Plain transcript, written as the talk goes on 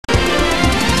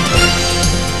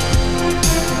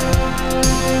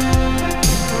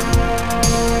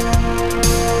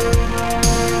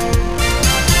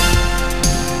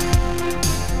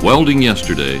Welding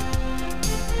yesterday,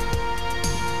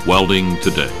 welding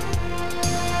today.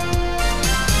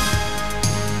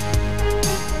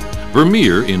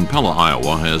 Vermeer in Pella,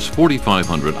 Iowa has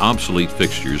 4,500 obsolete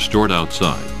fixtures stored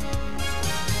outside,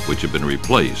 which have been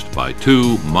replaced by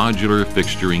 2 modular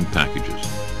fixturing packages.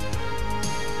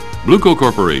 BLUCO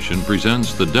Corporation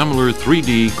presents the Demler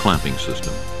 3D clamping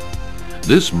system.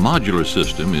 This modular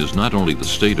system is not only the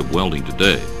state of welding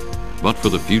today, but for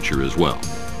the future as well.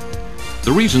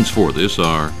 The reasons for this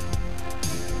are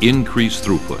increased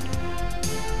throughput,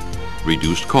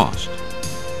 reduced cost,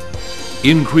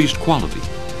 increased quality,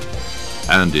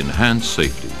 and enhanced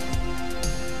safety.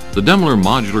 The Demler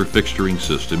modular fixturing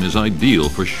system is ideal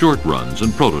for short runs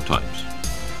and prototypes.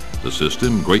 The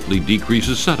system greatly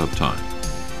decreases setup time.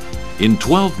 In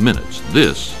 12 minutes,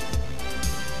 this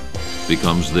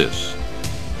becomes this.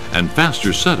 And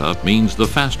faster setup means the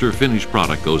faster finished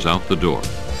product goes out the door.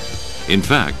 In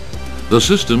fact, the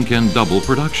system can double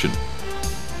production.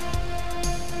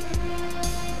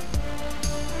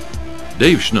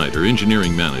 Dave Schneider,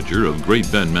 engineering manager of Great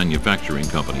Bend Manufacturing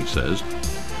Company, says,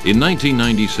 "In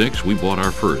 1996, we bought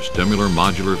our first Demler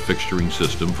modular fixturing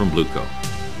system from BLUCO.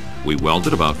 We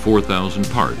welded about 4,000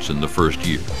 parts in the first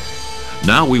year.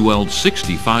 Now we weld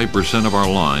 65% of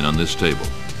our line on this table.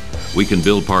 We can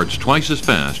build parts twice as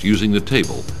fast using the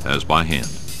table as by hand."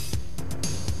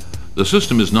 The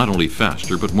system is not only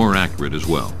faster but more accurate as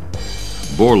well.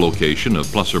 Bore location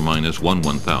of plus or minus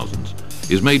 1/1000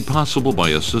 is made possible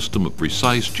by a system of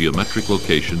precise geometric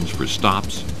locations for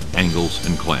stops, angles,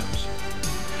 and clamps.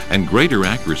 And greater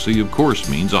accuracy, of course,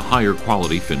 means a higher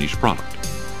quality finished product,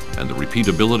 and the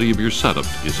repeatability of your setup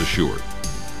is assured.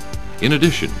 In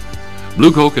addition,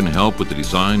 BLUCO can help with the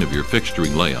design of your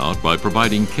fixturing layout by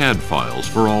providing CAD files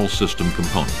for all system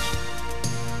components.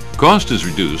 Cost is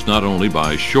reduced not only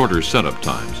by shorter setup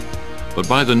times, but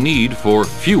by the need for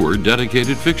fewer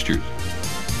dedicated fixtures.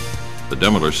 The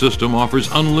Demler system offers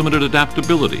unlimited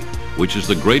adaptability, which is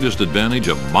the greatest advantage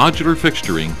of modular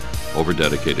fixturing over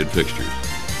dedicated fixtures.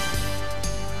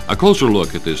 A closer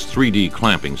look at this 3D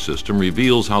clamping system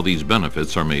reveals how these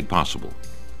benefits are made possible.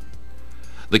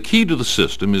 The key to the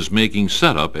system is making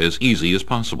setup as easy as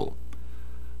possible.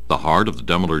 The heart of the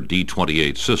Demler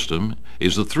D28 system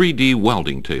is the 3D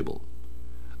welding table.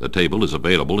 The table is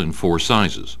available in 4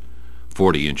 sizes: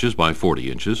 40 inches by 40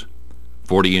 inches,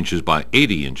 40 inches by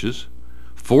 80 inches,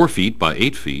 4 feet by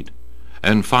 8 feet,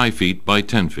 and 5 feet by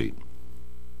 10 feet.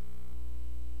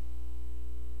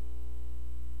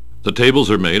 The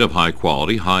tables are made of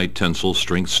high-quality, high-tensile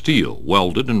strength steel,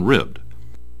 welded and ribbed.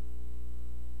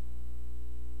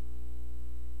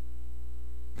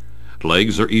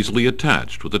 Legs are easily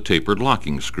attached with a tapered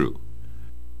locking screw.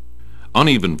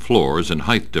 Uneven floors and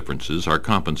height differences are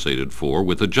compensated for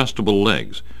with adjustable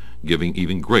legs, giving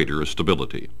even greater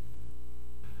stability.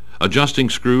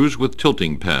 Adjusting screws with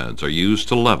tilting pads are used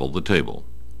to level the table.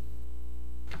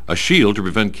 A shield to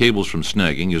prevent cables from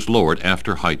snagging is lowered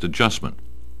after height adjustment.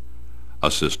 A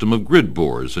system of grid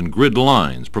bores and grid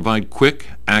lines provide quick,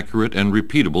 accurate, and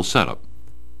repeatable setup.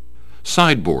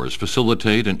 Side bores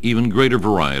facilitate an even greater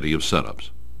variety of setups.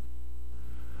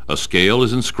 A scale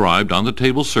is inscribed on the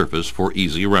table surface for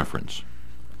easy reference.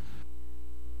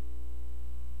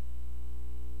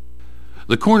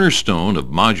 The cornerstone of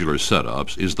modular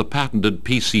setups is the patented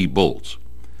PC bolts.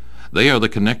 They are the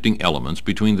connecting elements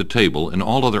between the table and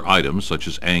all other items such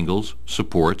as angles,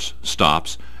 supports,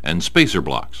 stops, and spacer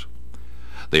blocks.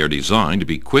 They are designed to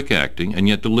be quick-acting and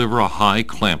yet deliver a high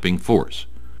clamping force.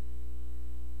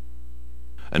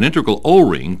 An integral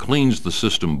O-ring cleans the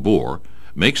system bore,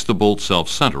 makes the bolt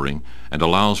self-centering, and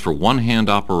allows for one-hand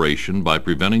operation by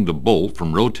preventing the bolt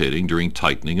from rotating during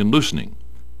tightening and loosening.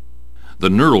 The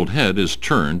knurled head is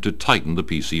turned to tighten the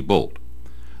PC bolt.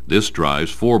 This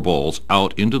drives 4 balls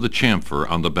out into the chamfer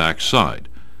on the back side.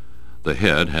 The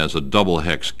head has a double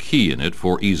hex key in it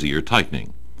for easier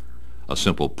tightening. A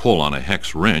simple pull on a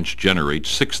hex wrench generates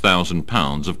 6,000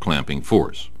 pounds of clamping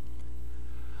force.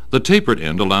 The tapered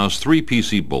end allows 3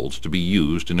 PC bolts to be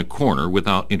used in a corner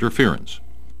without interference.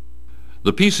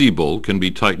 The PC bolt can be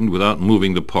tightened without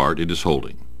moving the part it is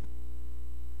holding.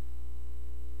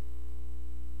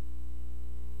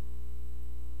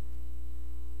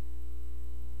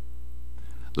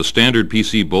 The standard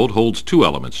PC bolt holds 2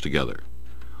 elements together.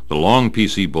 The long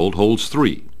PC bolt holds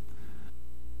 3.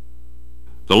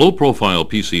 The low-profile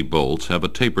PC bolts have a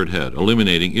tapered head,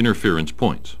 eliminating interference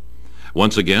points.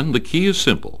 Once again, the key is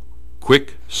simple: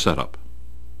 quick setup.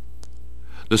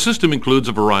 The system includes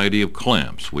a variety of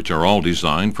clamps, which are all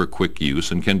designed for quick use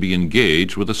and can be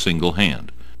engaged with a single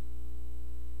hand.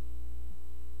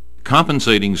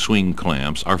 Compensating swing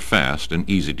clamps are fast and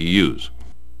easy to use.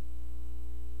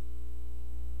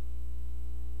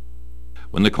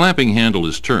 When the clamping handle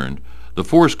is turned, the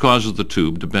force causes the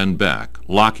tube to bend back,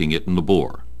 locking it in the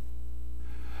bore.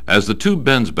 As the tube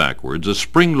bends backwards, a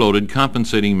spring-loaded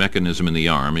compensating mechanism in the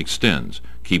arm extends,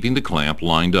 keeping the clamp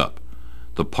lined up.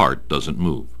 The part doesn't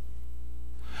move.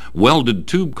 Welded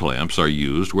tube clamps are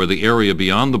used where the area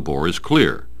beyond the bore is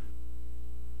clear.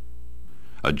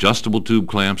 Adjustable tube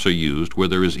clamps are used where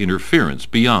there is interference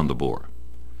beyond the bore.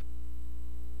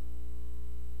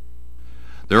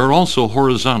 There are also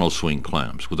horizontal swing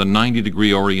clamps with a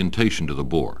 90-degree orientation to the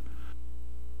bore.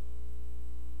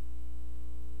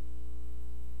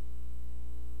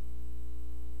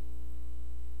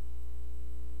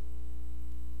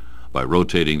 By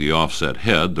rotating the offset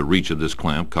head, the reach of this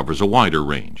clamp covers a wider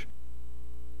range,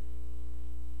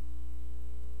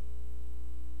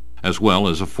 as well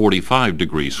as a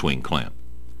 45-degree swing clamp.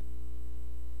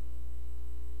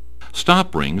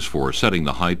 Stop rings for setting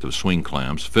the height of swing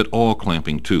clamps fit all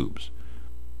clamping tubes.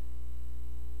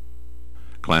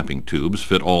 Clamping tubes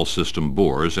fit all system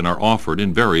bores and are offered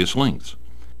in various lengths.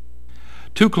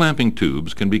 Two clamping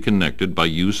tubes can be connected by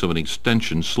use of an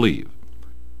extension sleeve.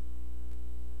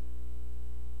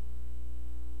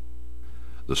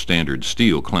 The standard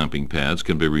steel clamping pads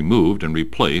can be removed and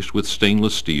replaced with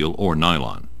stainless steel or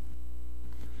nylon.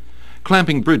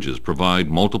 Clamping bridges provide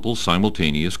multiple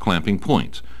simultaneous clamping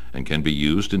points and can be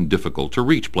used in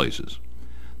difficult-to-reach places.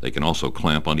 They can also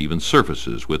clamp on even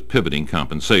surfaces with pivoting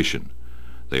compensation.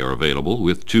 They are available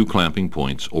with 2 clamping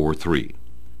points or 3.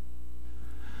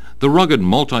 The rugged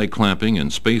multi-clamping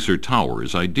and spacer tower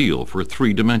is ideal for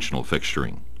 3-dimensional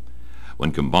fixturing.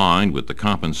 When combined with the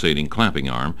compensating clamping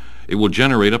arm, it will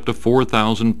generate up to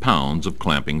 4,000 pounds of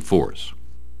clamping force.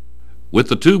 With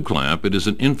the tube clamp, it is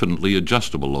an infinitely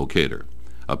adjustable locator.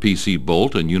 A PC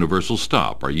bolt and universal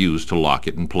stop are used to lock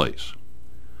it in place.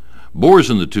 Bores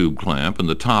in the tube clamp and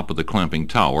the top of the clamping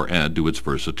tower add to its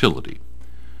versatility.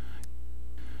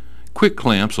 Quick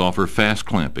clamps offer fast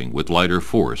clamping with lighter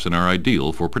force and are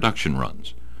ideal for production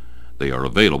runs. They are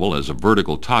available as a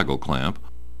vertical toggle clamp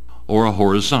or a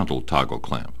horizontal toggle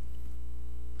clamp.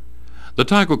 The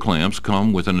toggle clamps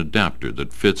come with an adapter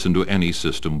that fits into any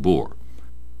system bore.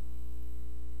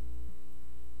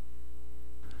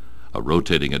 A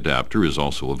rotating adapter is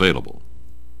also available.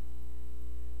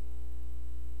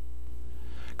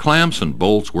 Clamps and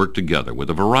bolts work together with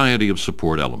a variety of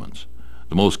support elements,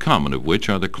 the most common of which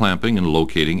are the clamping and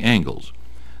locating angles.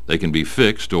 They can be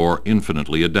fixed or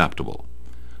infinitely adaptable.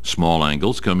 Small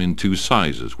angles come in 2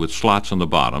 sizes with slots on the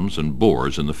bottoms and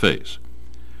bores in the face.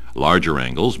 Larger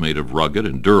angles made of rugged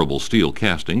and durable steel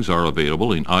castings are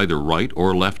available in either right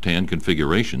or left-hand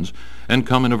configurations and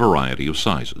come in a variety of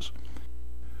sizes.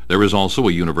 There is also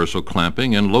a universal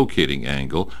clamping and locating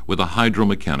angle with a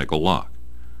hydromechanical lock.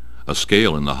 A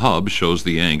scale in the hub shows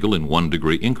the angle in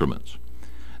 1-degree increments.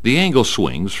 The angle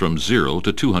swings from 0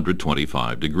 to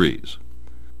 225 degrees.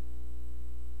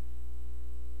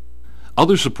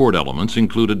 Other support elements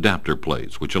include adapter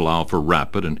plates, which allow for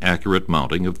rapid and accurate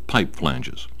mounting of pipe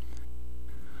flanges.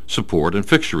 Support and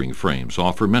fixturing frames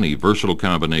offer many versatile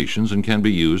combinations and can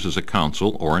be used as a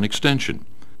console or an extension.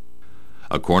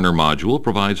 A corner module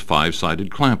provides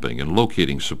 5-sided clamping and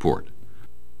locating support.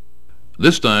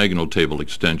 This diagonal table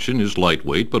extension is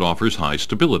lightweight but offers high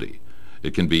stability.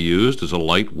 It can be used as a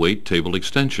lightweight table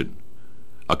extension,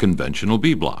 a conventional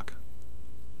B-block,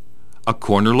 a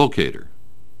corner locator,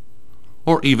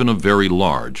 or even a very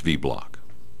large V-block.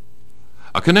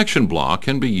 A connection block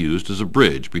can be used as a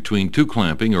bridge between 2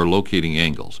 clamping or locating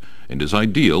angles and is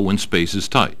ideal when space is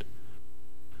tight.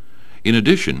 In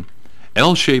addition,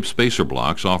 L-shaped spacer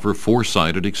blocks offer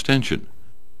 4-sided extension,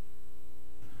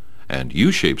 and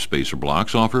U-shaped spacer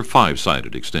blocks offer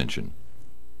 5-sided extension.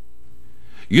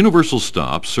 Universal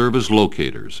stops serve as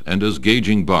locators and as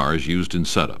gauging bars used in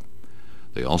setup.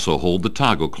 They also hold the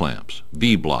toggle clamps,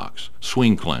 V-blocks,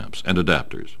 swing clamps, and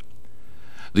adapters.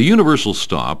 The universal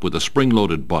stop with a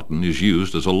spring-loaded button is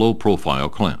used as a low-profile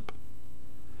clamp.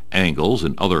 Angles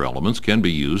and other elements can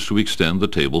be used to extend the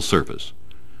table surface.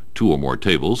 2 or more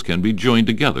tables can be joined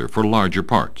together for larger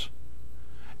parts.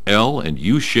 L and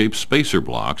U-shaped spacer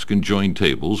blocks can join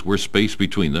tables where space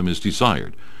between them is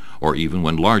desired, or even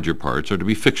when larger parts are to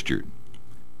be fixtured.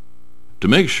 To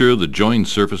make sure the joined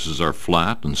surfaces are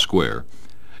flat and square,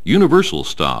 universal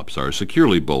stops are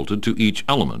securely bolted to each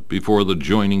element before the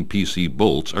joining PC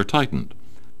bolts are tightened.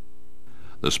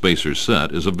 The spacer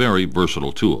set is a very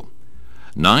versatile tool.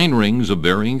 9 rings of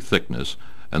varying thickness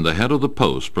and the head of the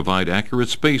post provide accurate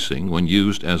spacing when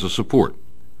used as a support.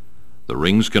 The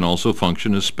rings can also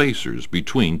function as spacers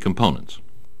between components.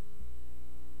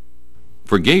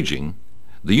 For gauging,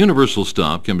 the universal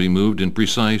stop can be moved in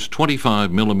precise 25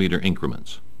 mm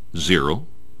increments. 0,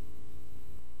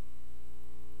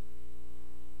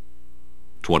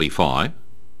 25,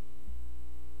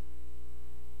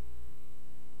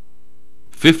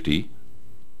 50,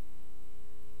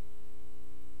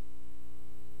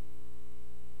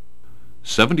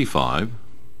 75,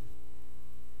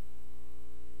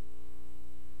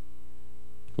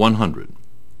 100.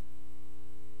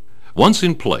 Once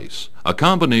in place, a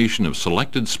combination of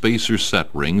selected spacer set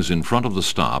rings in front of the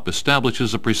stop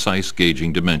establishes a precise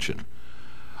gauging dimension.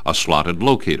 A slotted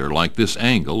locator like this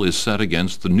angle is set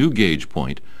against the new gauge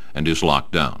point and is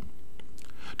locked down.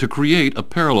 To create a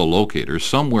parallel locator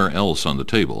somewhere else on the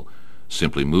table,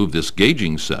 simply move this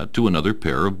gauging set to another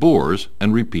pair of bores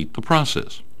and repeat the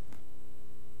process.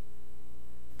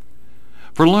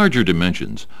 For larger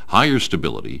dimensions, higher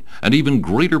stability, and even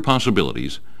greater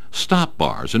possibilities, stop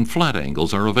bars and flat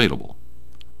angles are available.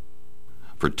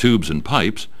 For tubes and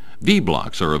pipes,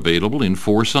 V-blocks are available in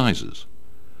 4 sizes.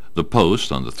 The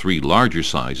posts on the 3 larger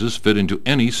sizes fit into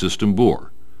any system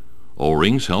bore.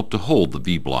 O-rings help to hold the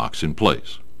V-blocks in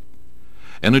place.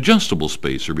 An adjustable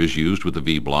spacer is used with the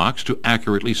V-blocks to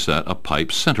accurately set a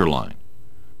pipe center line.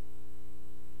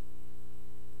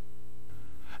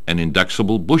 An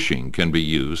indexable bushing can be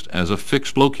used as a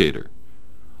fixed locator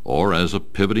or as a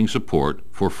pivoting support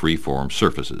for free-form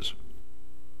surfaces.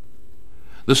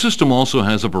 The system also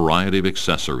has a variety of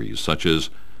accessories such as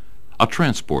a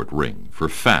transport ring for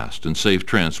fast and safe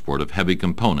transport of heavy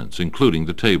components including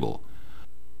the table,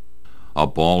 a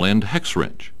ball-end hex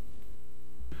wrench.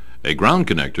 A ground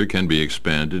connector can be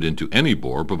expanded into any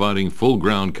bore providing full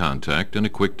ground contact and a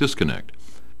quick disconnect,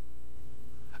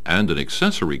 and an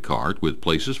accessory cart with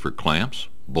places for clamps,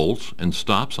 bolts, and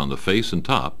stops on the face and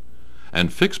top,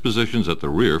 and fixed positions at the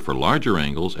rear for larger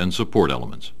angles and support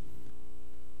elements.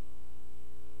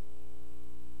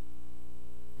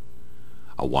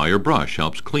 A wire brush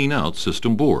helps clean out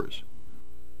system bores.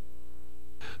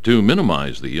 To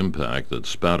minimize the impact that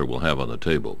spatter will have on the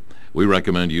table, we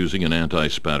recommend using an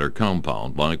anti-spatter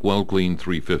compound like WellClean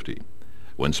 350.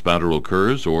 When spatter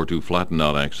occurs, or to flatten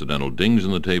out accidental dings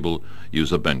in the table,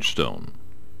 use a bench stone.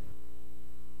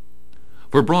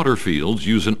 For broader fields,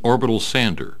 use an orbital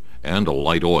sander and a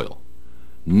light oil.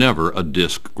 Never a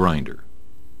disc grinder.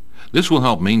 This will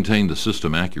help maintain the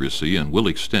system accuracy and will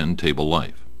extend table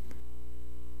life.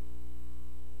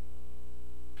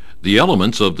 The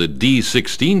elements of the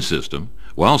D16 system,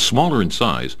 while smaller in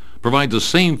size, provide the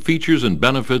same features and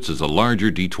benefits as a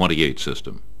larger D28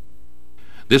 system.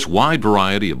 This wide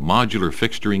variety of modular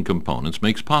fixturing components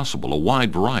makes possible a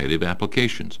wide variety of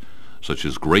applications, such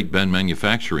as Great Bend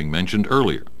Manufacturing mentioned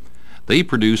earlier. They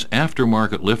produce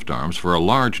aftermarket lift arms for a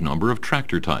large number of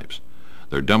tractor types.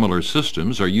 Their Demiller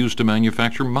systems are used to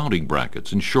manufacture mounting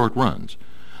brackets in short runs.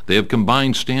 They have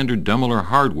combined standard Demiller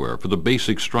hardware for the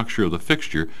basic structure of the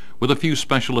fixture with a few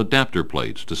special adapter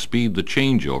plates to speed the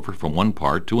changeover from one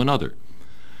part to another.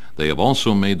 They have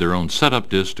also made their own setup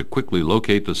disc to quickly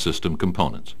locate the system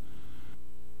components.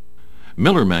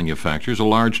 Miller manufactures a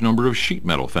large number of sheet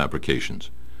metal fabrications.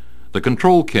 The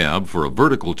control cab for a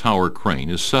vertical tower crane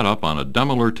is set up on a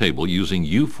Demiller table using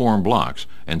U-form blocks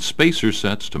and spacer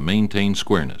sets to maintain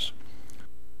squareness.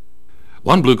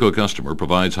 One BLUCO customer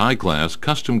provides high-class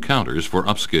custom counters for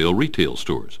upscale retail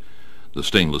stores. The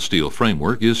stainless steel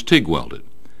framework is TIG welded.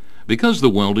 Because the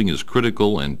welding is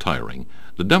critical and tiring,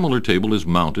 the Demiller table is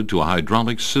mounted to a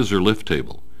hydraulic scissor lift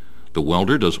table. The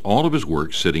welder does all of his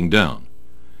work sitting down.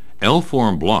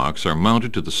 L-form blocks are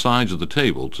mounted to the sides of the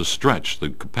table to stretch the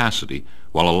capacity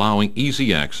while allowing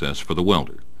easy access for the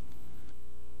welder.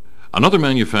 Another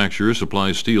manufacturer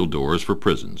supplies steel doors for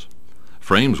prisons.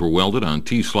 Frames were welded on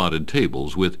T-slotted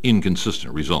tables with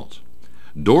inconsistent results.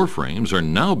 Door frames are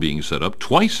now being set up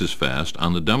twice as fast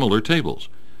on the Demiller tables.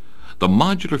 The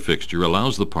modular fixture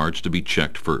allows the parts to be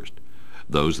checked first.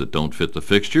 Those that don't fit the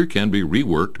fixture can be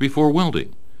reworked before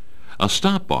welding. A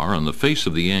stop bar on the face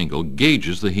of the angle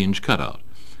gauges the hinge cutout.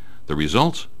 The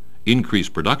results?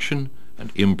 Increased production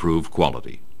and improved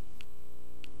quality.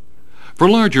 For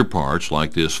larger parts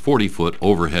like this 40-foot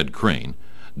overhead crane,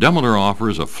 Demiller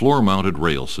offers a floor-mounted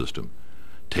rail system.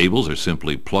 Tables are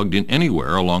simply plugged in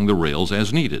anywhere along the rails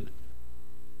as needed.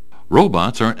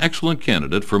 Robots are an excellent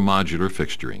candidate for modular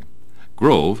fixturing.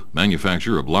 Grove,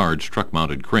 manufacturer of large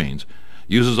truck-mounted cranes,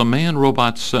 uses a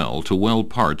man-robot cell to weld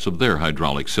parts of their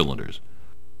hydraulic cylinders.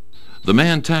 The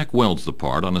man tack welds the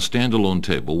part on a standalone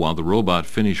table while the robot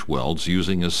finish welds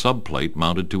using a subplate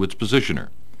mounted to its positioner.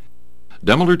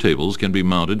 Demiller tables can be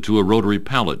mounted to a rotary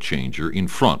pallet changer in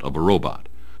front of a robot,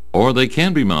 or they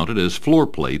can be mounted as floor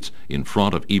plates in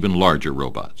front of even larger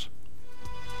robots.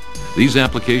 These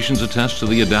applications attest to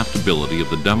the adaptability of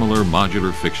the Demiller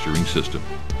modular fixturing system.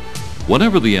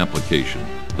 Whatever the application,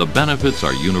 the benefits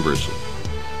are universal.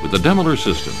 With the Demiller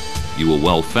system, you will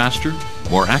weld faster,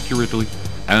 more accurately,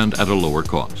 and at a lower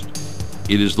cost.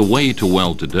 It is the way to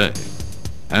weld today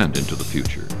and into the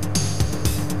future.